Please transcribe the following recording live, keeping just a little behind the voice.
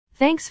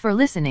Thanks for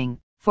listening.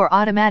 For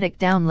automatic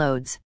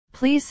downloads,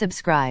 please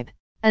subscribe.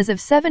 As of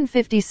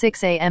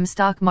 7:56 a.m.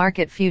 stock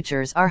market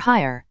futures are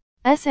higher.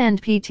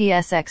 S&P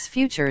TSX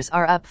futures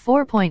are up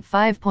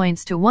 4.5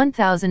 points to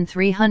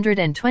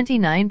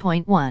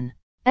 1,329.1.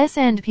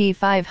 S&P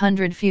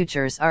 500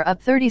 futures are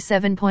up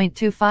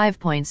 37.25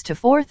 points to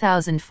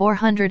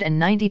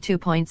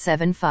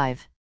 4,492.75.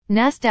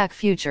 Nasdaq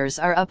futures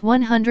are up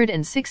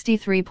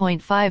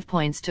 163.5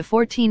 points to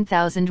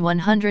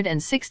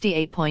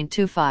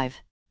 14,168.25.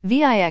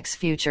 VIX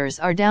futures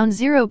are down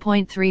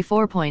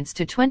 0.34 points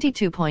to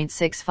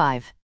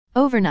 22.65.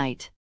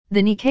 Overnight,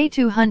 the Nikkei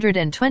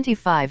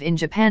 225 in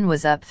Japan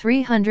was up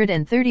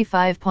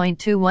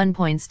 335.21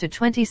 points to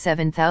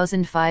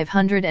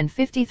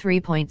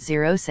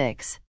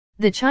 27,553.06.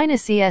 The China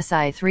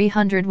CSI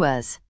 300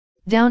 was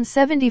down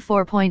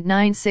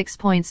 74.96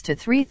 points to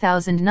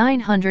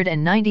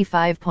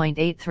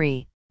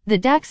 3,995.83. The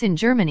DAX in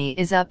Germany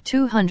is up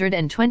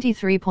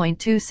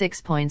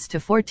 223.26 points to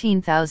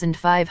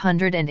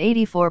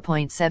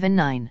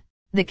 14,584.79.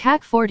 The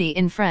CAC 40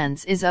 in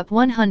France is up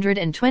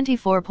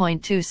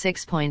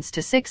 124.26 points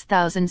to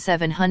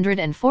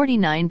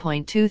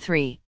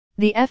 6,749.23.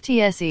 The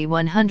FTSE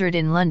 100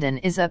 in London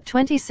is up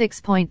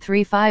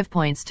 26.35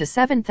 points to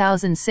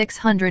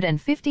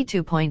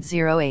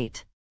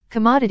 7,652.08.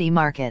 Commodity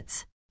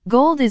markets.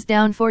 Gold is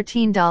down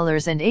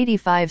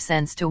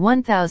 $14.85 to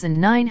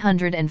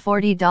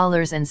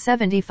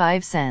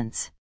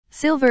 $1,940.75.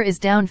 Silver is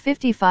down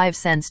 55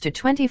 cents to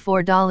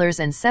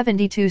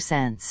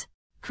 $24.72.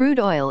 Crude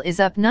oil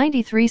is up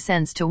 93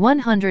 cents to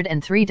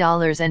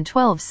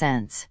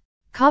 $103.12.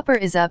 Copper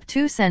is up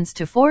 2 cents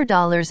to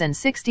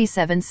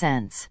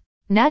 $4.67.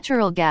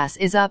 Natural gas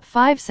is up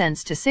 5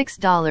 cents to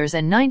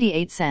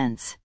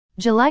 $6.98.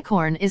 July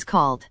corn is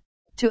called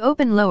to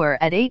open lower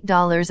at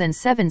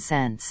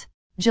 $8.07.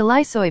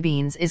 July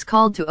soybeans is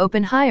called to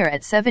open higher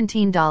at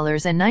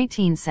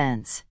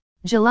 $17.19.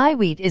 July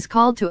wheat is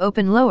called to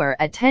open lower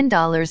at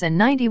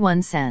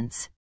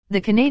 $10.91. The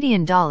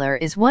Canadian dollar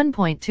is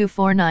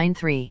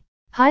 1.2493.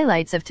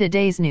 Highlights of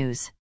today's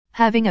news.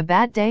 Having a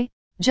bad day?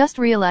 Just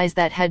realized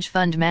that hedge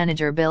fund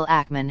manager Bill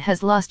Ackman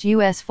has lost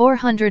US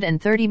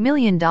 $430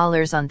 million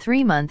on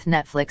 3-month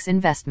Netflix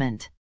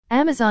investment.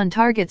 Amazon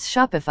targets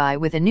Shopify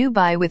with a new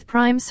Buy with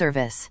Prime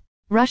service.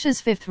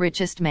 Russia's 5th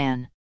richest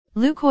man.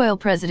 Lukoil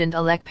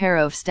President-elect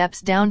Perov steps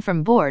down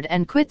from board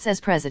and quits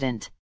as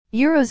president.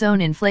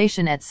 Eurozone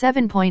inflation at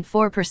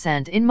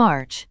 7.4% in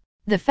March.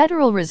 The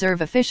Federal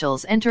Reserve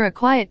officials enter a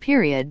quiet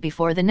period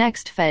before the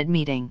next Fed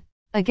meeting.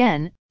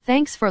 Again,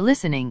 thanks for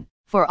listening.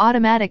 For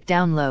automatic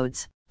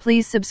downloads,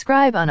 please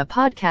subscribe on a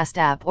podcast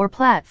app or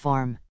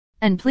platform.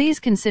 And please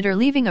consider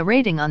leaving a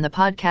rating on the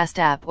podcast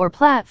app or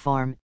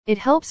platform. It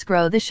helps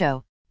grow the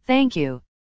show. Thank you.